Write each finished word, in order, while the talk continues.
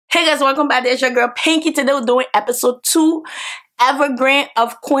Hey guys, welcome back. It's your girl Pinky. Today we're doing episode 2, Evergreen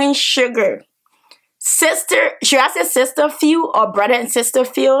of Queen Sugar. Sister, should I say sister feel or brother and sister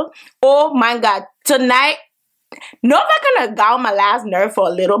feel? Oh my god, tonight, Nova gonna go on my last nerve for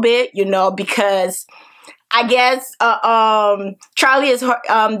a little bit, because I guess Charley is her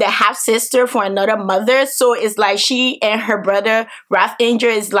the half sister for another mother, so it's like she and her brother Ralph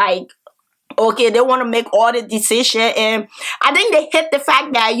Angel is like, okay, they want to make all the decision, and I think they hit the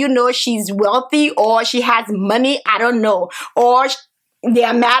fact that, she's wealthy or she has money, I don't know, or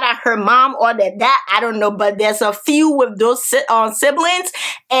they're mad at her mom or that, I don't know, but there's a few with those siblings,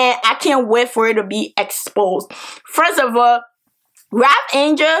 and I can't wait for it to be exposed. First of all, Ralph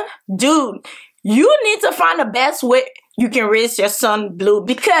Angel, dude, you need to find the best way you can raise your son Blue,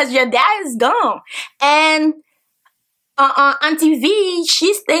 because your dad is gone, and on TV,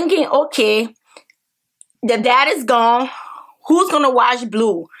 she's thinking, okay, the dad is gone. Who's gonna watch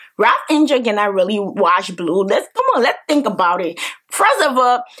Blue? Ralph Angel cannot really watch Blue. Let's think about it. First of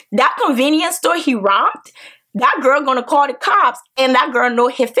all, that convenience store he robbed, that girl gonna call the cops, and that girl know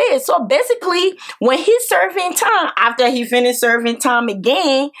his face. So basically, when he's serving time, after he finished serving time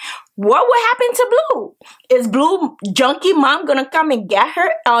again, what will happen to Blue? Is Blue junkie mom gonna come and get him?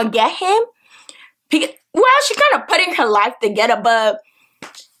 Well, she kind of putting her life together, but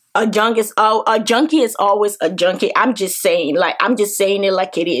a junkie is always a junkie. I'm just saying it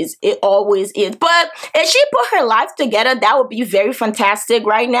like it is. It always is. But if she put her life together, that would be very fantastic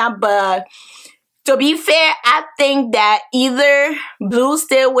right now. But to be fair, I think that either Blue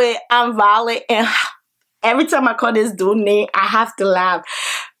stay with Violet, and every time I call this dude name, I have to laugh.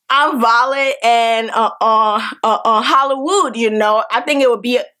 Violet and Hollywood, I think it would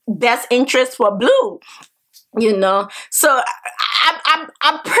be best interest for Blue, So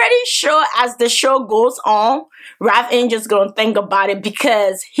I'm pretty sure as the show goes on, Ralph Angel's gonna think about it,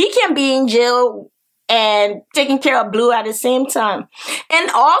 because he can be in jail and taking care of Blue at the same time.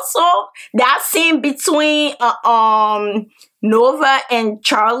 And also that scene between Nova and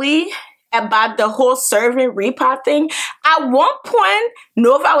Charley about the whole serving repot thing. At one point,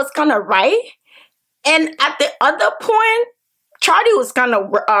 Nova was kind of right, and at the other point, Charley was kind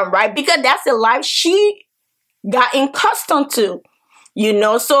of right, because that's the life she got accustomed to,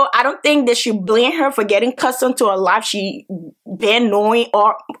 So I don't think they should blame her for getting accustomed to a life she been knowing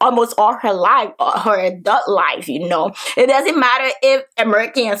almost all her life, her adult life, It doesn't matter if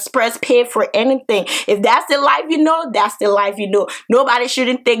American Express paid for anything. If that's the life that's the life Nobody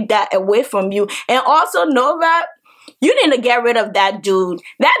shouldn't take that away from you. And also, Nova, you need to get rid of that dude.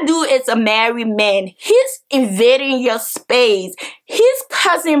 That dude is a married man. He's invading your space. He's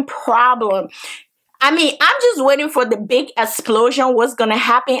causing problem. I'm just waiting for the big explosion. What's gonna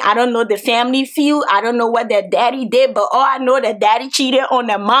happen? I don't know the family feud. I don't know what their daddy did, but all I know that daddy cheated on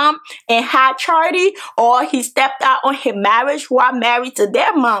their mom and had Charley, or he stepped out on his marriage while married to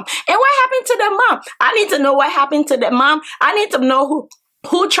their mom. And what happened to their mom? I need to know what happened to their mom. I need to know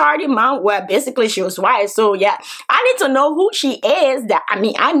who Charley mom, well, basically she was white, so yeah, I need to know who she is.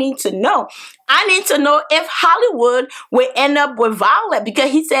 I need to know. I need to know if Hollywood will end up with Violet, because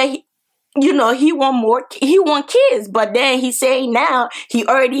he said he want kids, but then he's saying now he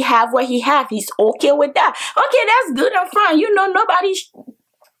already have what he have. He's okay with that. Okay, that's good and fine. Nobody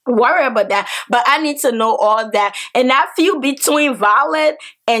worry about that. But I need to know all that. And that feud between Violet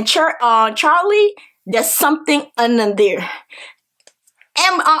and Charley, there's something under there.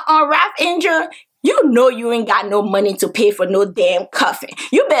 And on Ralph Angel, you ain't got no money to pay for no damn coffin.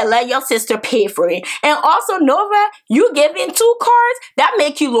 You better let your sister pay for it. And also, Nova, you giving 2 cars, that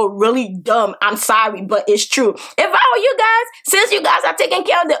make you look really dumb. I'm sorry, but it's true. If I were you guys, since you guys are taking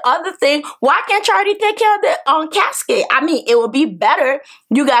care of the other thing, why can't Charley take care of the casket? It would be better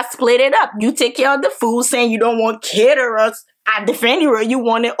you guys split it up. You take care of the food, saying you don't want caterers at the funeral. You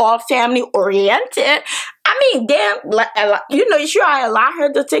want it all family oriented. Damn, you should allow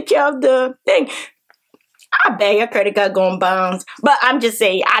her to take care of the thing. I bet your credit card going bounce. But I'm just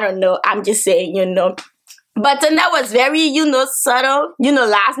saying, I don't know. I'm just saying, But tonight was very, subtle.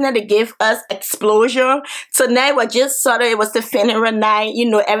 Last night they gave us explosion. Tonight was just subtle. It was the funeral night.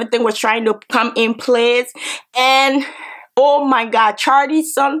 Everything was trying to come in place. And, oh my God,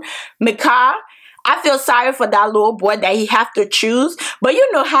 Charlie's son, Micah, I feel sorry for that little boy that he have to choose. But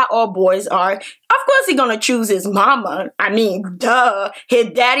you know how all boys are. Of course he gonna choose his mama. Duh.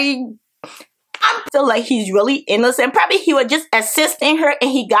 His daddy, I feel like he's really innocent. Probably he was just assisting her and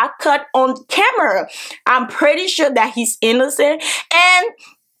he got cut on camera. I'm pretty sure that he's innocent. And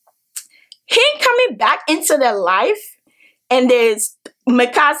he coming back into their life. And there's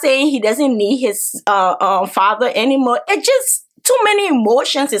Micah saying he doesn't need his father anymore. It just, to too many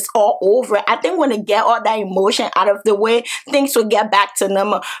emotions, it's all over. I think when they get all that emotion out of the way, things will get back to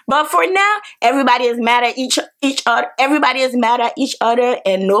normal. But for now, everybody is mad at each other. Everybody is mad at each other,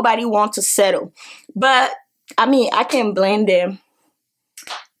 and nobody wants to settle. But I mean, I can't blame them.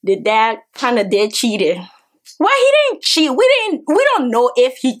 The dad kind of did cheated. Well, he didn't cheat. We don't know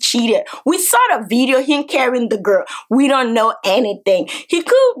if he cheated. We saw the video, him carrying the girl. We don't know anything. He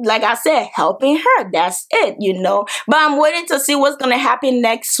could, like I said, helping her. That's it, you know. But I'm waiting to see what's gonna happen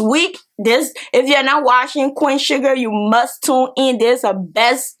next week. If you're not watching Queen Sugar, you must tune in. This the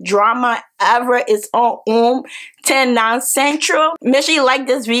best drama ever. It's on 10/9 Central. Make sure you like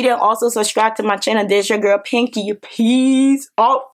this video and also subscribe to my channel. This your girl Pinky. Peace out.